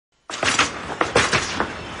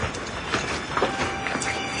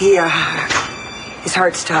His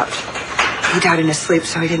heart stopped. He died in his sleep,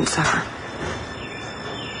 so he didn't suffer.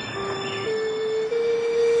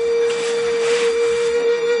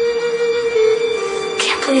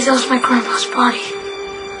 Can't believe that was my grandpa's body.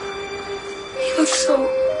 He looked so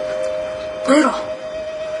little.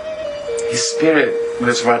 His spirit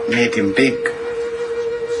was what made him big.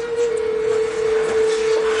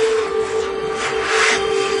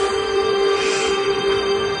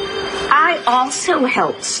 I also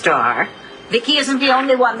helped Starr. Viki isn't the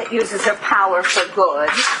only one that uses her power for good.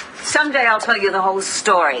 Someday I'll tell you the whole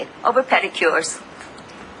story over pedicures.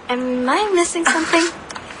 Am I missing something?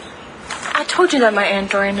 I told you that my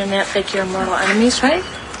Aunt Dorian and Aunt Viki are mortal enemies, right?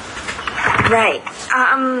 Right.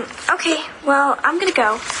 Okay. Well, I'm gonna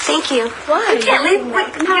go. Thank you. Why? You can't leave.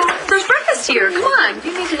 Wait, there's breakfast here. Come on.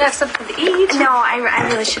 You need to have something to eat. No, I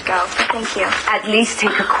really should go. Thank you. At least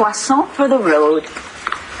take a croissant for the road.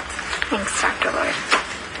 Thanks, Dr. Lloyd.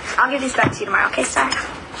 I'll give these back to you tomorrow, okay, Star?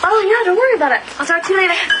 Oh, yeah, don't worry about it. I'll talk to you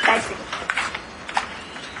later. Bye.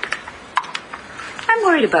 I'm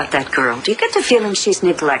worried about that girl. Do you get the feeling she's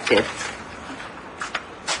neglected?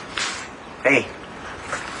 Hey.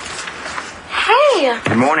 Hey.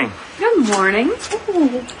 Good morning. Good morning.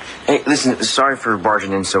 Ooh. Hey, listen, sorry for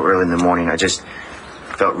barging in so early in the morning. I just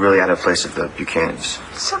felt really out of place with the Buchanans.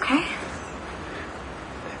 It's okay.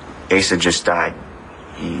 Asa just died.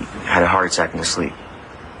 He had a heart attack in his sleep.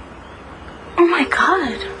 Oh, my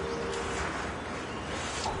God.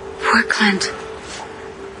 Poor Clint.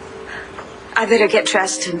 I better get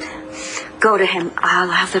dressed and go to him. I'll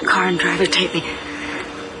have the car and driver take me.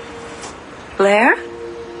 Blair?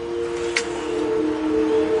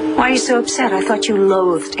 Why are you so upset? I thought you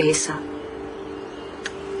loathed Asa.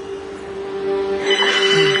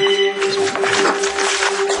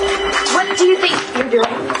 What do you think you're doing?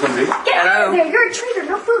 Get out of there. You're a traitor.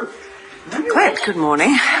 No food. Clint, good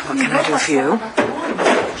morning. What can I do for you?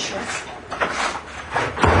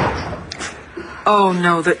 Oh,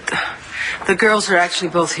 no, the girls are actually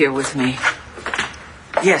both here with me.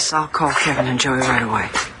 Yes, I'll call Kevin and Joey right away.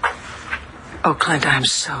 Oh, Clint, I'm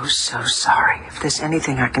so sorry. If there's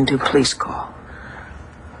anything I can do, please call.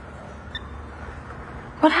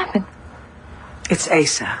 What happened? It's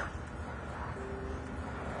Asa.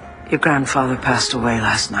 Your grandfather passed away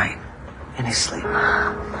last night in his sleep.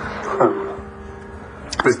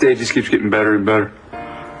 This day just keeps getting better and better.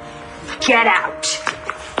 Get out.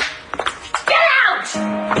 Get out!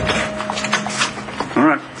 All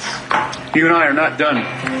right. You and I are not done.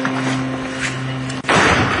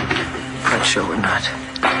 Quite sure we're not.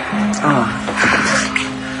 Oh.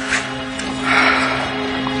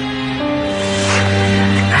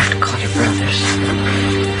 I have to call your brothers.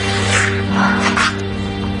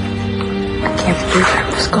 I can't believe I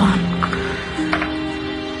was gone.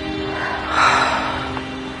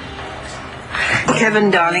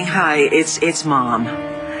 Kevin, darling, hi. It's Mom.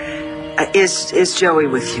 Is Joey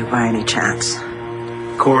with you by any chance?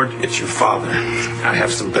 Cord, it's your father. I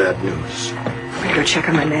have some bad news. I'm gonna go check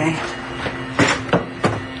on Renee.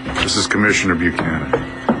 This is Commissioner Buchanan.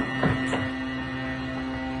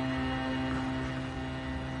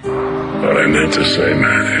 What I meant to say,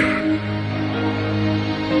 Matthew.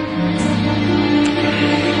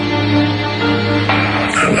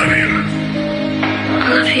 I love you.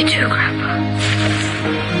 I love you too, Grandpa.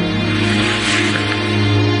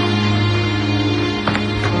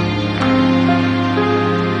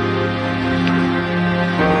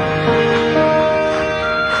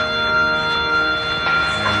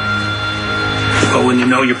 Well, when you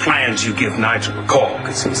know your plans, you give Nigel a call,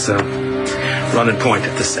 because he's running point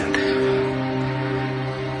at this end.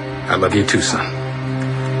 I love you too, son.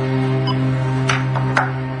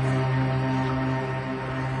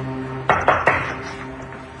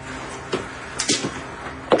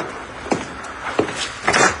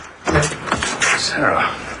 Sarah,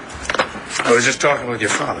 I was just talking with your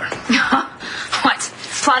father. What?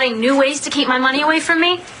 Plotting new ways to keep my money away from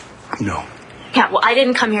me? No, Yeah, well, I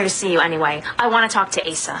didn't come here to see you anyway. I want to talk to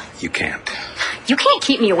Asa. you can't. You can't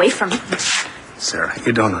keep me away from him. Sarah,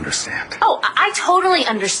 you don't understand. Oh, I totally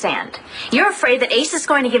understand. You're afraid that Asa's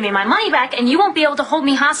going to give me my money back and you won't be able to hold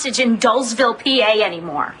me hostage in Dullsville, PA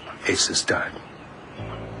anymore. Asa's died.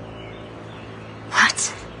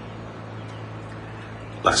 What?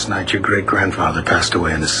 Last night, your great-grandfather passed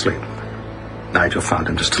away in his sleep. Nigel found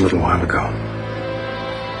him just a little while ago.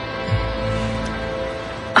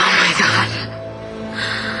 Oh, my God.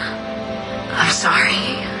 I'm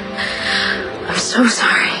sorry. I'm so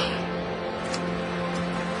sorry.